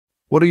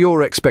What are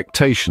your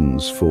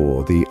expectations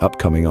for the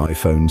upcoming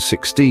iPhone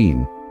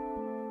 16?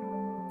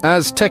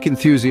 As tech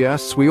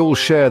enthusiasts, we all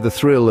share the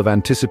thrill of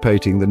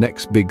anticipating the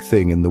next big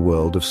thing in the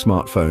world of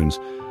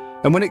smartphones.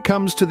 And when it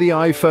comes to the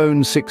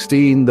iPhone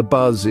 16, the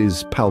buzz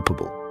is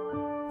palpable.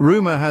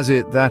 Rumor has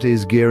it that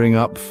is gearing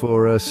up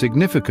for a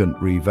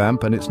significant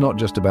revamp, and it's not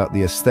just about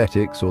the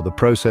aesthetics or the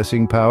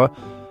processing power.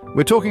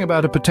 We're talking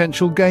about a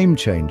potential game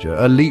changer,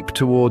 a leap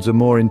towards a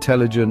more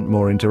intelligent,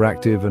 more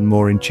interactive, and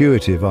more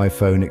intuitive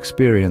iPhone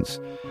experience.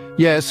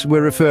 Yes,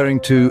 we're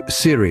referring to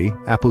Siri,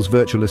 Apple's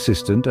virtual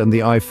assistant, and the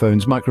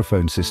iPhone's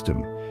microphone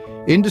system.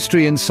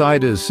 Industry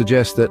insiders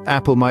suggest that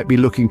Apple might be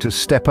looking to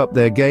step up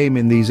their game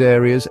in these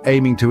areas,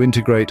 aiming to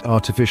integrate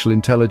artificial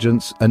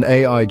intelligence and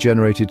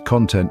AI-generated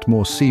content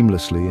more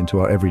seamlessly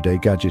into our everyday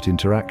gadget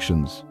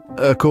interactions.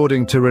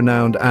 According to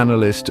renowned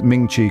analyst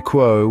Ming-Chi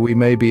Kuo, we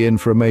may be in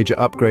for a major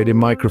upgrade in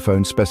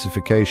microphone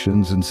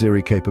specifications and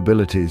Siri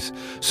capabilities.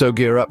 So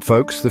gear up,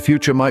 folks. The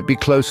future might be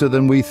closer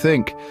than we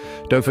think.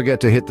 Don't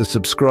forget to hit the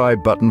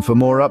subscribe button for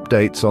more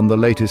updates on the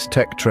latest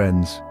tech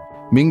trends.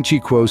 Ming-Chi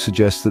Kuo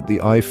suggests that the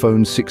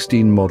iPhone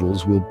 16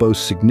 models will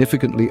boast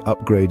significantly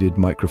upgraded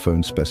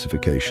microphone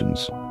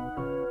specifications.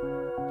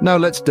 Now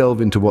let's delve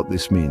into what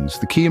this means.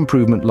 The key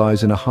improvement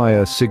lies in a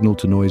higher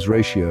signal-to-noise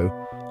ratio,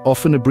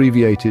 often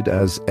abbreviated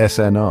as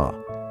SNR.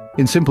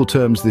 In simple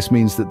terms, this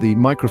means that the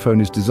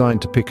microphone is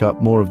designed to pick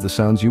up more of the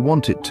sounds you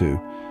want it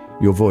to,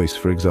 your voice,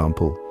 for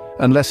example,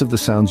 and less of the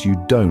sounds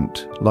you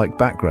don't, like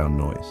background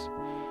noise.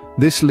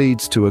 This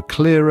leads to a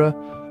clearer,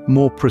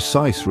 more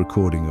precise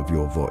recording of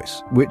your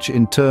voice, which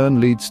in turn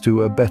leads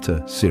to a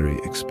better Siri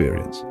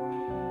experience.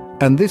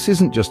 And this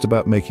isn't just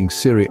about making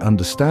Siri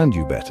understand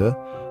you better,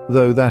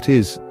 though that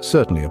is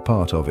certainly a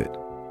part of it.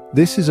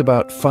 This is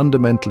about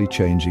fundamentally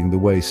changing the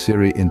way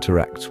Siri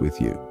interacts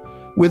with you.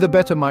 With a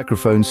better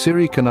microphone,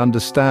 Siri can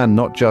understand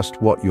not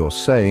just what you're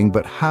saying,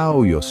 but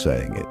how you're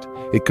saying it.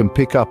 It can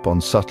pick up on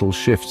subtle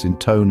shifts in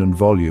tone and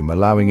volume,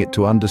 allowing it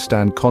to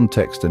understand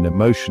context and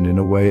emotion in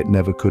a way it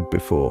never could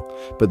before.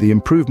 But the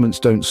improvements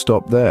don't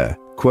stop there.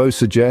 Kuo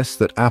suggests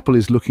that Apple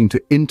is looking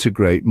to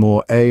integrate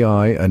more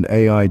AI and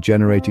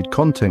AI-generated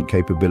content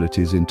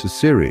capabilities into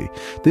Siri.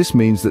 This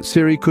means that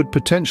Siri could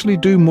potentially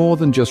do more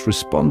than just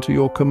respond to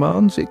your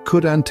commands. It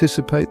could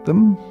anticipate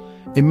them.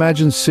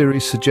 Imagine Siri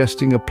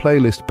suggesting a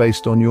playlist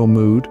based on your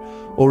mood,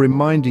 or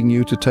reminding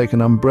you to take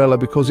an umbrella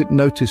because it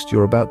noticed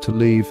you're about to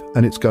leave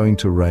and it's going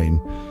to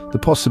rain. The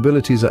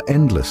possibilities are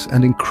endless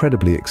and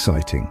incredibly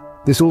exciting.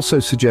 This also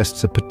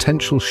suggests a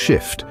potential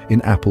shift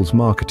in Apple's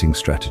marketing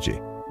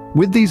strategy.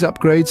 With these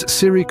upgrades,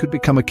 Siri could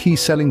become a key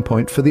selling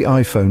point for the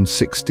iPhone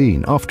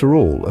 16. After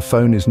all, a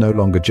phone is no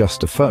longer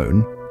just a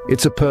phone.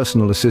 It's a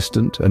personal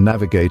assistant, a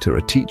navigator,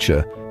 a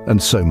teacher,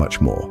 and so much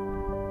more.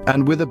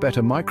 And with a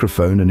better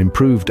microphone and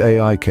improved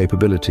AI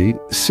capability,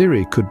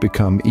 Siri could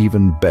become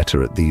even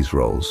better at these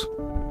roles.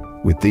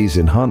 With these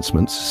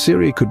enhancements,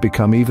 Siri could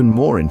become even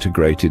more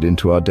integrated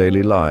into our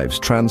daily lives,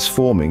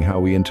 transforming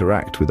how we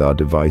interact with our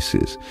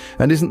devices.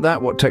 And isn't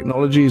that what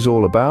technology is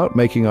all about?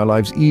 Making our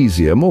lives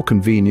easier, more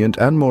convenient,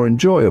 and more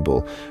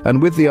enjoyable. And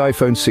with the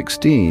iPhone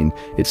 16,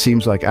 it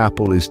seems like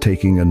Apple is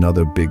taking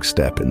another big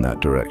step in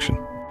that direction.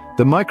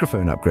 The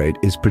microphone upgrade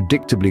is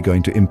predictably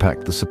going to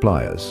impact the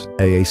suppliers,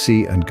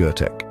 AAC and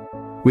Gertek.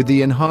 With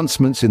the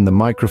enhancements in the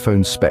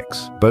microphone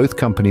specs, both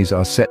companies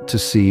are set to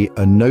see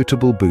a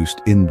notable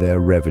boost in their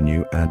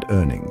revenue and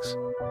earnings.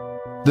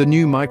 The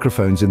new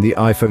microphones in the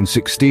iPhone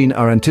 16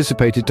 are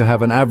anticipated to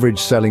have an average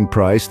selling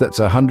price that's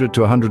 100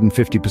 to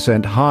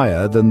 150%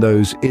 higher than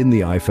those in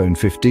the iPhone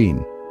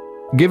 15.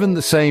 Given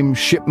the same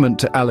shipment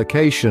to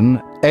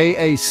allocation,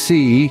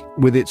 AAC,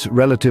 with its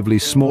relatively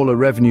smaller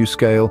revenue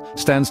scale,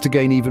 stands to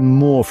gain even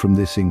more from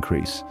this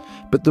increase.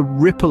 But the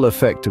ripple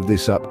effect of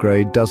this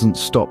upgrade doesn't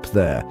stop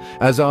there.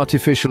 As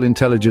artificial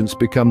intelligence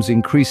becomes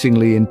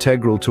increasingly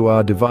integral to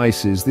our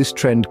devices, this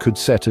trend could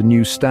set a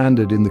new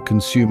standard in the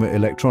consumer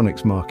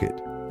electronics market.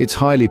 It's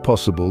highly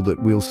possible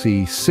that we'll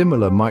see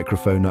similar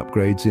microphone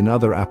upgrades in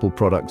other Apple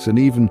products and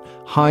even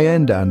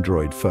high-end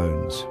Android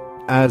phones.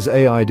 As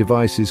AI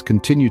devices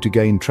continue to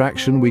gain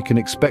traction, we can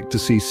expect to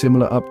see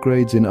similar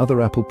upgrades in other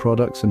Apple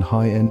products and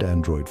high-end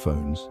Android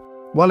phones.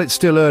 While it's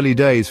still early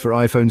days for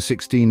iPhone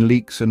 16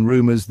 leaks and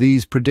rumors,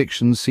 these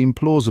predictions seem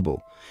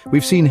plausible.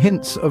 We've seen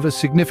hints of a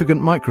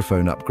significant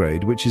microphone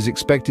upgrade, which is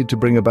expected to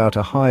bring about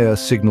a higher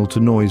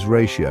signal-to-noise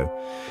ratio.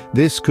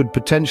 This could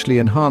potentially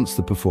enhance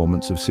the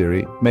performance of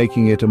Siri,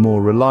 making it a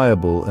more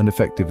reliable and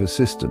effective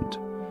assistant.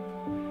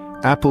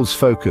 Apple's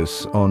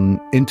focus on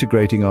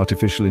integrating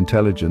artificial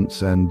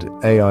intelligence and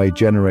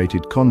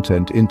AI-generated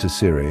content into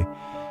Siri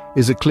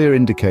is a clear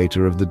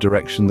indicator of the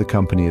direction the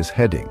company is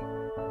heading.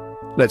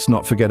 Let's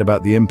not forget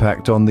about the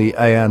impact on the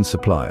AI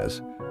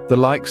suppliers. The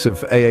likes of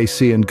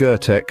AAC and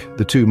Gertek,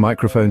 the two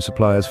microphone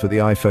suppliers for the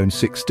iPhone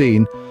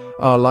 16,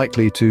 are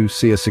likely to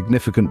see a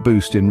significant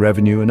boost in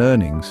revenue and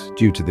earnings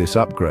due to this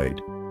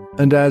upgrade.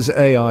 And as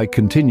AI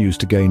continues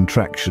to gain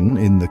traction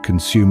in the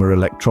consumer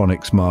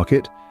electronics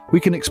market, we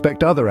can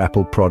expect other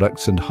Apple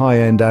products and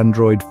high-end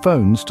Android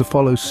phones to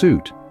follow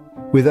suit.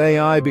 With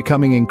AI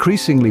becoming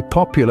increasingly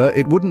popular,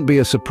 it wouldn't be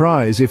a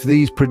surprise if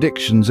these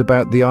predictions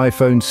about the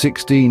iPhone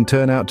 16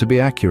 turn out to be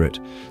accurate.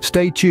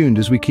 Stay tuned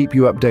as we keep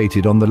you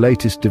updated on the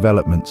latest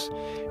developments.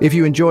 If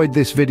you enjoyed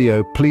this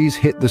video, please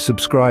hit the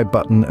subscribe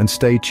button and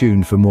stay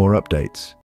tuned for more updates.